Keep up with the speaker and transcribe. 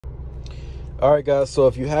All right, guys, so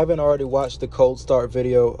if you haven't already watched the cold start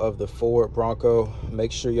video of the Ford Bronco,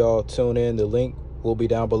 make sure y'all tune in. The link will be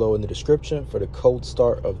down below in the description for the cold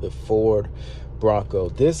start of the Ford Bronco.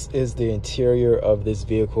 This is the interior of this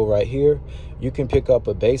vehicle right here. You can pick up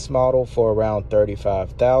a base model for around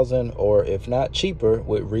 $35,000, or if not, cheaper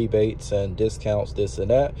with rebates and discounts, this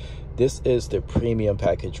and that. This is the premium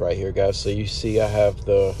package right here, guys. So you see I have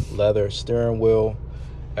the leather steering wheel,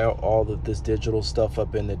 all of this digital stuff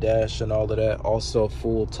up in the dash and all of that, also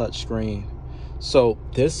full touchscreen. So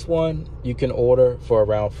this one you can order for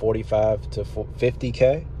around 45 to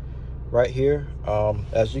 50K right here.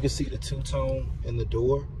 As you can see, the two-tone in the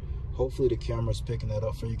door, hopefully the camera's picking that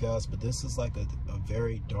up for you guys, but this is like a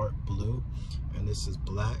very dark blue, and this is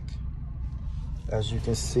black. As you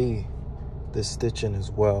can see, the stitching as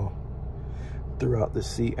well throughout the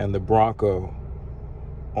seat, and the Bronco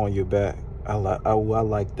on your back. I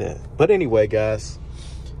like that. But anyway, guys,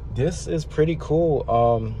 this is pretty cool.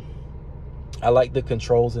 I like the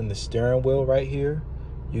controls in the steering wheel right here.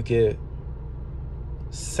 You get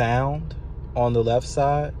sound on the left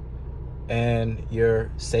side and your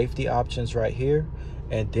safety options right here,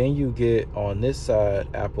 and then you get on this side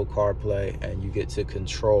Apple CarPlay, and you get to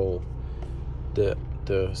control the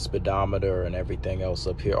speedometer and everything else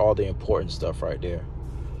up here, all the important stuff right there.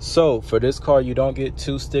 So for this car, you don't get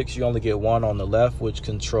two sticks, you only get one on the left, which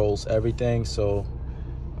controls everything. So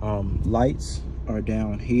lights are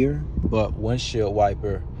down here, but windshield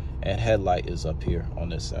wiper and headlight is up here on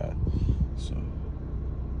this side. So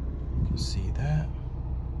you can see that.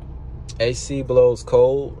 AC blows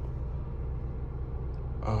cold.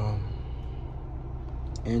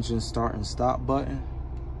 Engine start and stop button.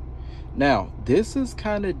 Now this is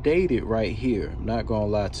kind of dated right here, I'm not gonna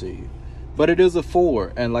lie to you, but it is a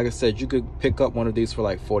Ford, and like I said, you could pick up one of these for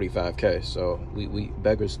like 45K. So we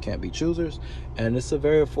beggars can't be choosers, and it's a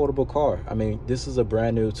very affordable car. I mean, this is a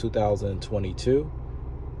brand new 2022,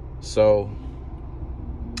 so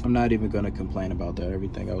I'm not even going to complain about that.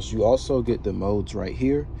 Everything else, you also get the modes right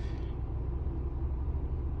here.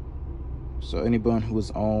 So anyone who has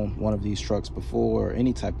owned one of these trucks before, or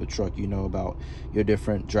any type of truck, you know about your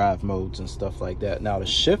different drive modes and stuff like that. Now the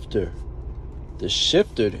shifter,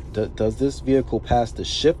 does this vehicle pass the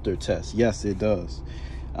shifter test? Yes, it does.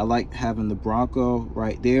 I like having the Bronco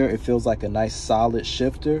right there. It feels like a nice solid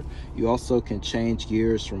shifter. You also can change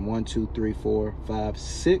gears from 1, 2, 3, 4, 5,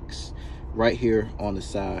 6 right here on the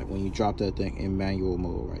side when you drop that thing in manual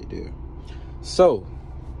mode right there. So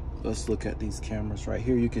let's look at these cameras right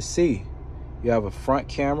here. You can see you have a front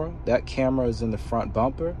camera. That camera is in the front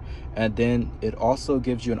bumper, and then it also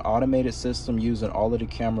gives you an automated system using all of the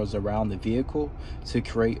cameras around the vehicle to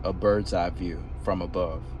create a bird's eye view from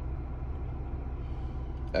above.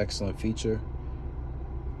 Excellent feature.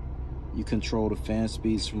 You control the fan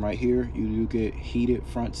speeds from right here. You do get heated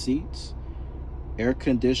front seats. Air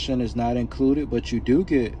condition is not included, but you do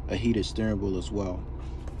get a heated steering wheel as well.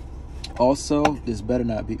 Also, this better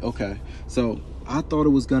not be okay. So I thought it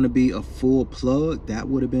was going to be a full plug. That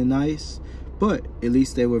would have been nice, but at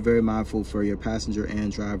least they were very mindful for your passenger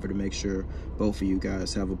and driver to make sure both of you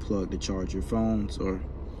guys have a plug to charge your phones or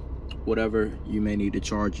whatever you may need to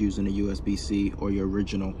charge using a USB-C or your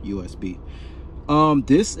original USB.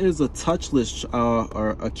 This is a touchless or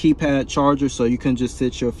a keypad charger, so you can just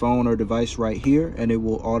sit your phone or device right here and it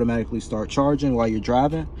will automatically start charging while you're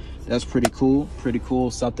driving. That's pretty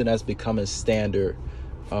cool. Something that's becoming standard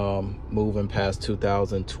moving past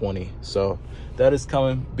 2020. So that is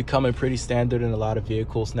becoming pretty standard in a lot of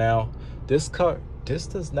vehicles now. This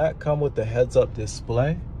does not come with the heads-up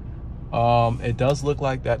display. It does look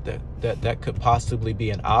like that could possibly be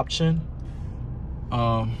an option.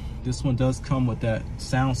 This one does come with that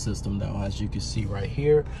sound system though, as you can see right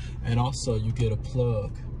here, and also you get a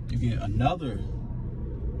plug. You get another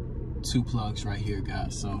 2 plugs right here,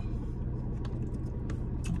 guys. So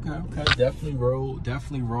okay, definitely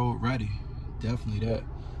road ready, definitely that.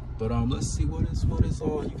 But let's see what is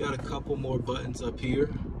all. You got a couple more buttons up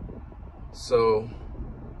here. So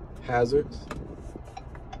hazards,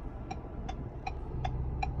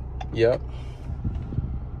 yep.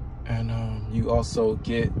 And you also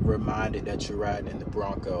get reminded that you're riding in the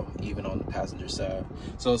Bronco, even on the passenger side.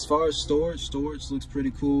 So as far as storage looks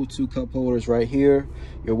pretty cool. 2 cup holders right here.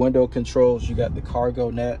 Your window controls, you got the cargo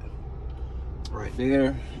net right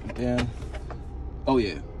there. And then, oh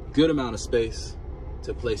yeah, good amount of space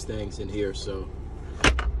to place things in here. So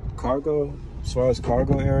cargo, as far as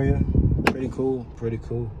cargo area, pretty cool.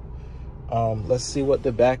 Let's see what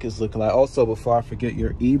the back is looking like. Also, before I forget,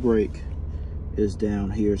 your e-brake is down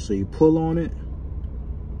here, so you pull on it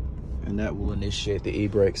and that will initiate the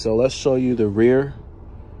e-brake. So let's show you the rear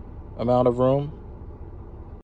amount of room.